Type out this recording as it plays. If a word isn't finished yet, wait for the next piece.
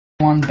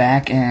One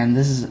back, and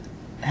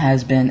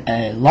has been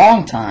a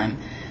long time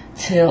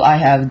till I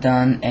have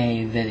done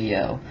a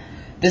video.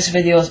 This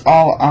video is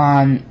all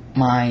on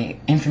my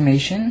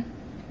information,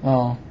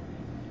 well,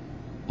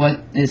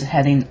 what is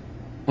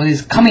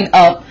coming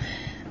up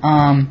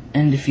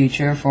in the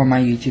future for my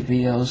YouTube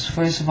videos.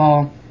 First of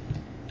all,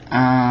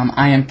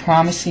 I am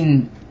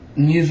promising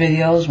new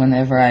videos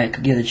whenever I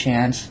could get a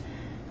chance.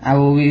 I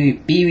will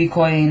be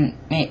recording,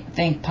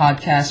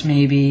 podcasts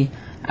maybe.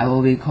 I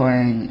will be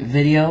recording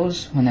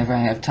videos whenever I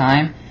have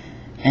time,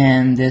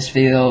 and this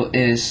video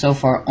is so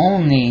far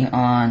only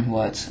on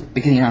what's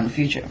beginning on the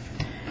future.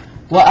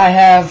 What I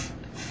have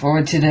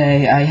for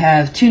today, I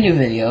have two new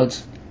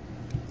videos.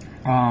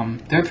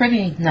 They're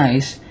pretty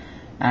nice.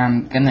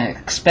 I'm gonna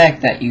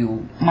expect that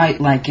you might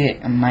like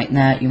it or might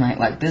not. You might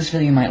like this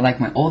video, you might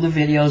like my older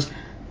videos,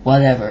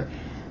 whatever.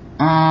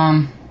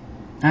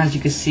 As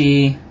you can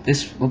see,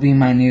 this will be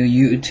my new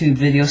YouTube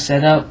video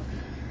setup.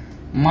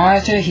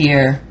 Monitor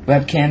here,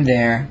 webcam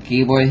there,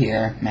 keyboard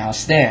here,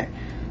 mouse there,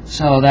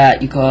 so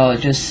that you can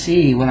just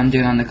see what I'm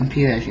doing on the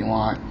computer if you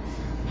want.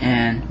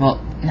 And, well,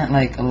 not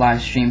like a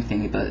live stream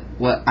thingy, but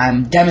what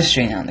I'm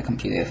demonstrating on the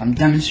computer. If I'm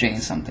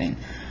demonstrating something,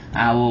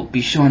 I will be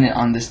showing it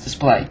on this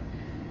display.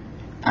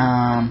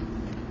 I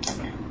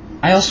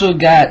also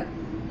got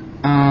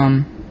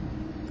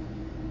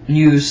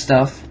new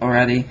stuff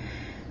already.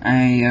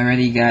 I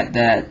already got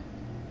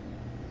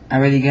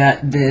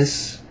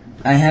this.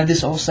 I have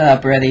this all set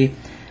up ready.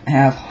 I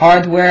have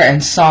hardware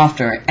and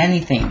software,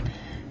 anything.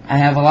 I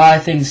have a lot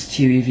of things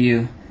to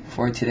review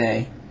for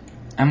today.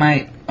 I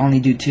might only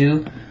do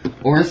 2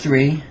 or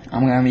 3.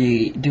 I'm gonna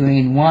be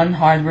doing one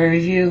hardware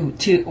review,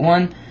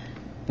 one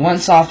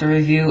software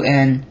review,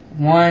 and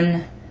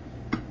one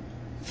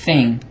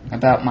thing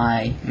about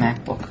my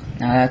MacBook.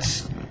 Now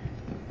that's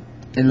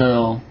a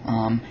little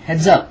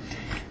heads up.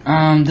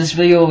 This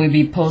video will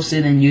be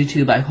posted in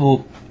YouTube, I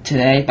hope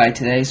by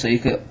today, so you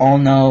could all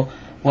know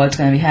what's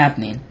gonna be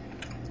happening.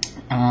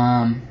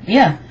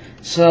 Yeah,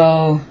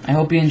 so I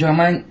hope you enjoy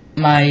my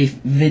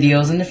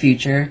videos in the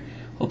future.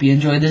 Hope you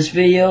enjoyed this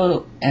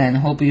video, and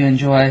hope you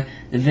enjoy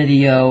the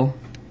video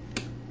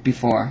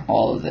before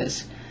all of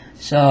this.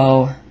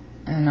 So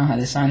I don't know how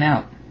to sign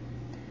out.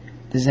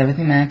 This is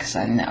Everything Mac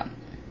signing out.